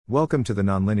Welcome to the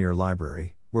Nonlinear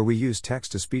Library, where we use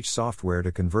text-to-speech software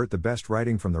to convert the best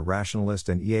writing from the rationalist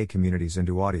and EA communities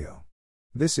into audio.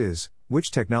 This is,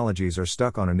 Which Technologies Are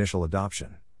Stuck on Initial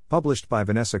Adoption? Published by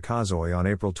Vanessa Kosoy on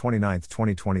April 29,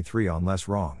 2023 on Less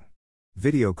Wrong.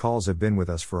 Video calls have been with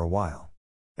us for a while.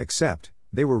 Except,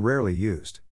 they were rarely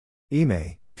used.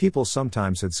 People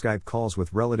sometimes had Skype calls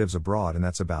with relatives abroad and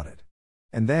that's about it.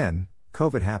 And then,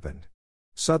 COVID happened.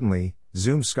 Suddenly,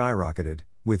 Zoom skyrocketed,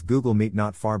 with Google Meet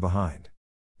not far behind.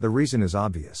 The reason is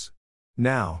obvious.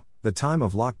 Now, the time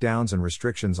of lockdowns and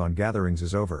restrictions on gatherings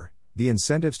is over, the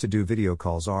incentives to do video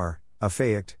calls are,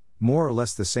 more or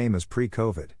less the same as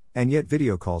pre-COVID, and yet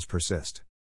video calls persist.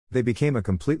 They became a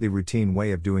completely routine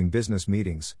way of doing business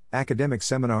meetings, academic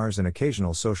seminars and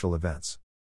occasional social events.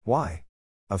 Why?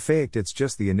 It's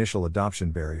just the initial adoption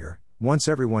barrier. Once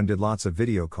everyone did lots of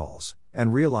video calls,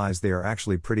 and realized they are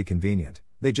actually pretty convenient,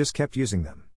 they just kept using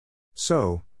them.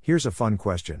 So, here's a fun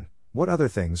question. What other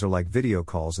things are like video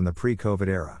calls in the pre-COVID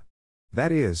era?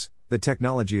 That is, the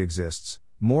technology exists,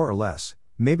 more or less,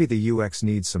 maybe the UX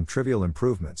needs some trivial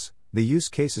improvements, the use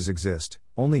cases exist,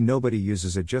 only nobody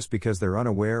uses it just because they're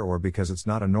unaware or because it's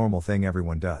not a normal thing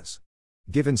everyone does.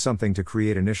 Given something to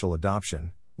create initial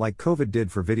adoption, like COVID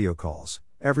did for video calls,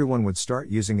 everyone would start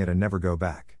using it and never go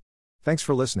back. Thanks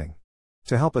for listening.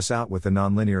 To help us out with the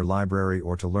Nonlinear Library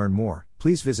or to learn more,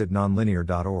 please visit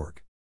nonlinear.org.